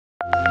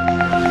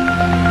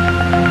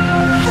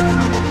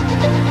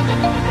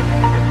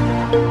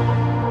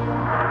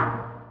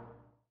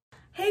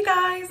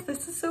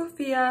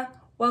Sofia.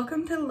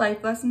 Welcome to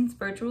Life Lessons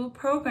virtual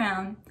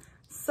program.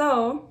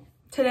 So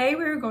today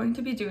we're going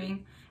to be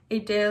doing a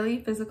daily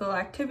physical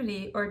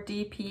activity or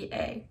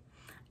DPA.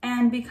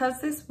 And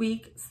because this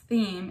week's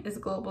theme is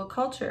global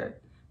culture,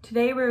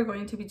 today we're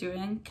going to be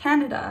doing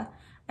Canada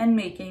and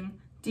making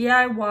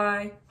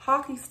DIY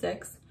hockey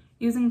sticks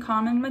using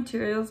common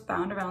materials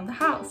found around the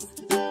house.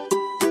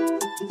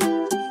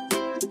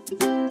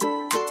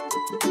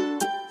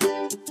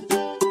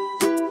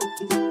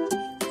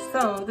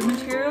 So the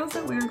materials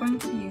that we're going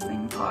to be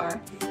using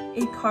are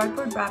a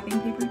cardboard wrapping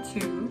paper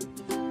tube,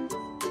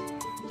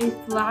 a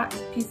flat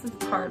piece of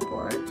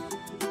cardboard,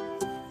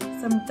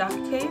 some duct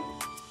tape,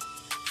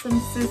 some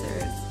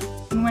scissors.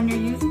 And when you're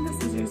using the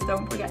scissors,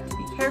 don't forget to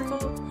be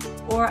careful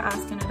or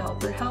ask an adult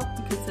for help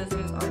because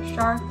scissors are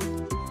sharp.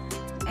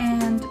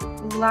 And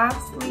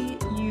lastly,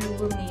 you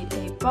will need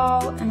a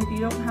ball, and if you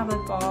don't have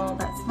a ball,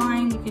 that's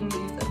fine. You can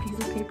use a piece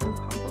of paper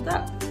crumpled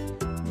up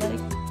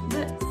like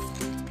this.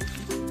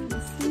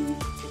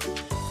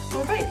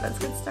 All right, let's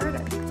get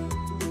started.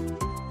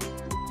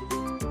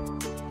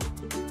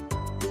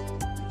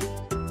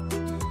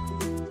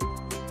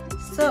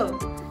 So,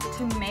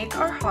 to make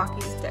our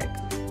hockey stick,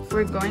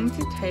 we're going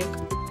to take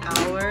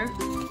our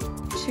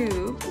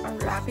tube, our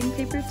wrapping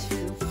paper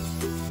tube,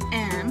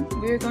 and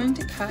we're going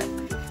to cut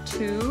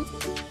two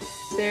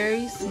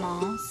very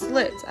small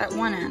slits at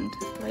one end,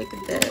 like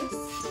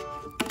this.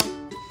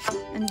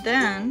 And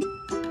then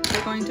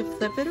we're going to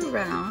flip it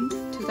around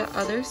to the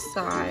other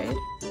side,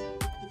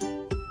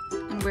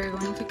 and we're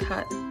going to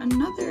cut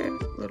another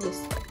little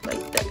slit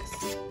like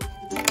this.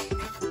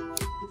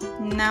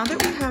 Now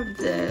that we have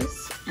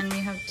this, and we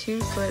have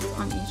two slits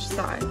on each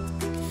side,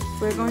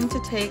 we're going to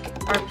take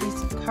our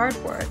piece of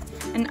cardboard,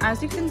 and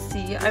as you can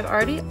see, I've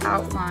already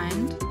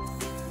outlined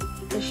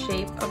the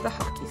shape of the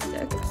hockey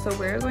stick, so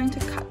we're going to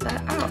cut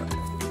that out.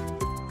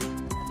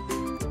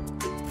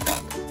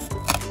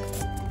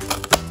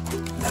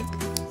 Like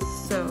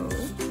so.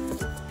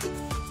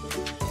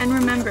 And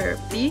remember,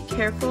 be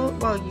careful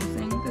while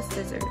using the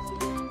scissors.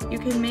 You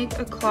can make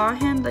a claw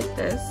hand like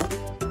this,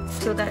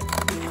 so that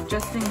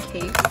just in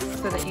case,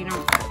 so that you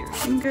don't cut your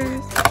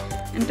fingers.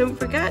 And don't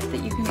forget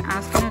that you can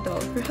ask an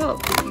adult for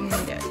help if you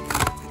need it.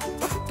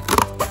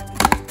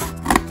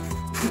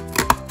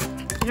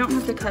 You don't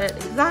have to cut it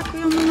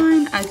exactly on the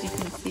line. As you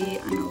can see,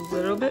 I'm a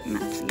little bit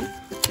messy.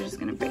 We're just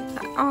gonna break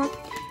that off.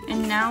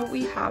 And now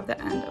we have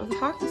the end of the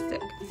hockey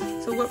stick.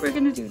 So what we're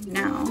gonna do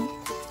now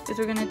is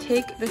we're gonna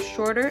take the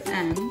shorter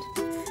end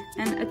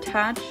and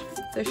attach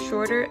the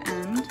shorter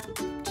end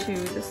to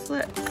the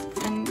slits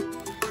and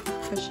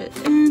push it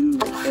in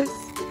like this.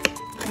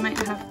 You might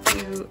have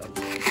to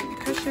apply some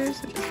pressure,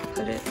 so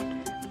just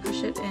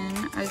push it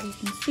in. As you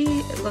can see,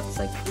 it looks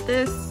like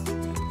this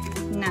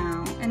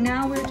now. And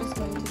now we're just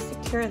going to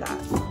secure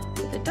that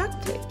with the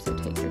duct tape. So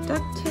take your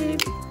duct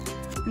tape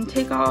and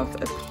take off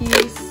a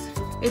piece.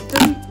 It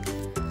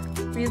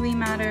doesn't really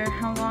matter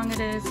how long it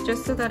is,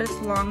 just so that it's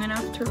long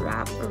enough to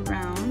wrap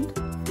around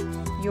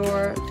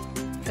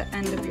the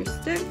end of your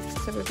stick.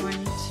 So we're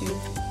going to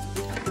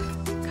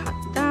cut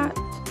that.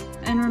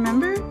 And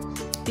remember,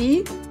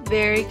 be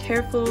very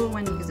careful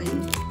when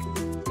using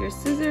your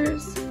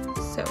scissors.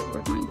 So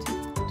we're going to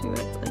do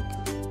it like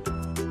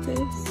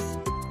this.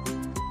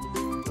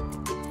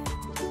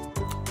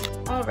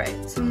 All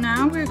right, so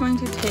now we're going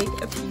to take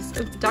a piece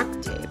of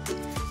duct tape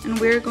and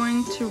we're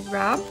going to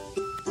wrap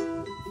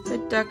the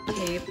duct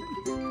tape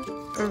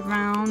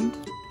around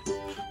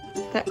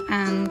the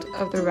end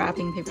of the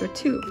wrapping paper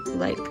tube,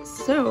 like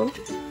so.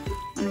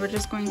 And we're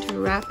just going to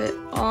wrap it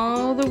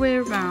all the way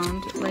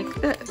around like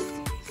this,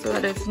 so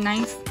that it's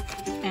nice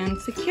and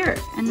secure.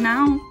 And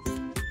now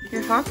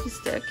your hockey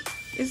stick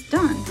is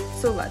done.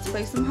 So let's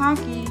play some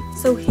hockey.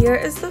 So here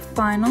is the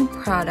final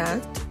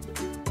product.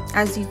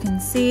 As you can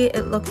see,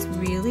 it looks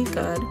really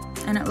good,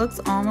 and it looks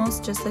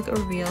almost just like a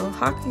real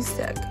hockey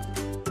stick.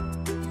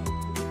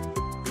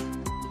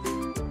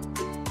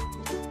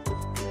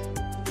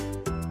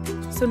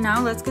 So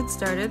now let's get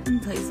started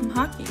and play some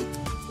hockey.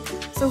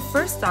 So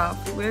first off,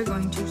 we're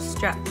going to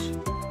stretch.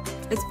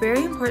 It's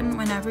very important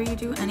whenever you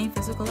do any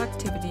physical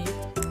activity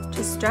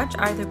to stretch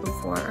either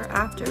before or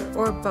after,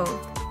 or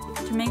both,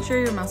 to make sure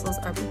your muscles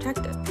are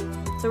protected.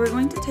 So we're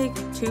going to take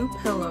two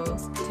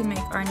pillows to make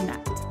our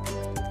net.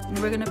 And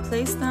we're going to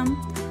place them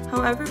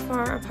however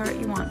far apart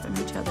you want from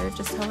each other,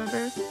 just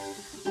however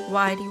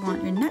wide you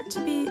want your net to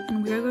be.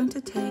 And we're going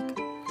to take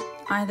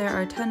either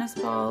our tennis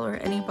ball or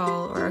any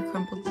ball or a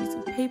crumpled piece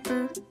of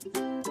paper.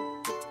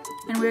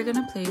 And we're going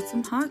to play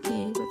some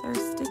hockey with our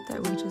stick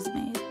that we just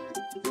made.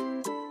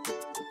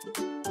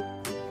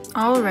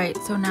 Alright,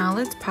 so now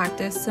let's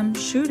practice some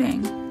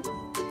shooting.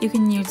 You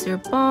can use your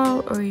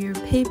ball or your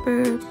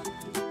paper.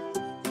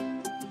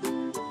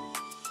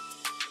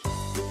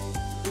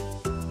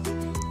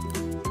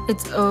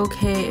 It's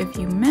okay if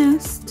you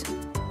missed.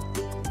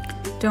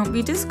 Don't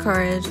be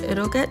discouraged,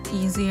 it'll get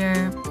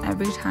easier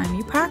every time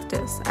you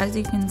practice. As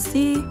you can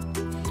see,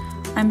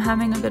 I'm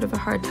having a bit of a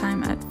hard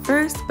time at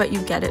first, but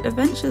you get it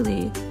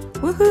eventually.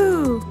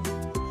 Woohoo!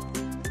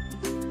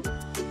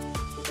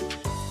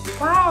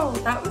 Wow,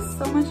 that was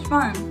so much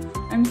fun.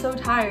 I'm so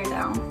tired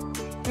now.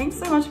 Thanks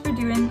so much for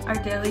doing our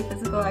daily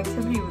physical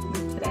activity with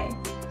me today.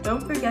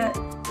 Don't forget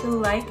to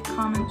like,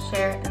 comment,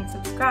 share, and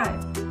subscribe.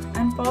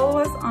 And follow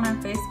us on our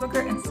Facebook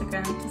or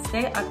Instagram to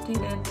stay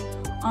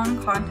updated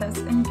on contests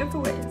and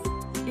giveaways.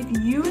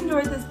 If you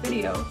enjoyed this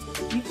video,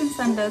 you can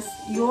send us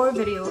your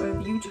video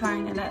of you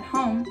trying it at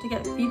home to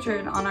get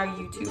featured on our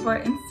YouTube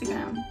or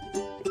Instagram.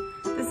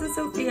 This is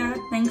Sophia.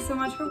 Thanks so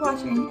much for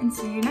watching and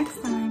see you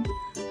next time.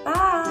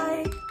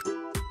 Bye!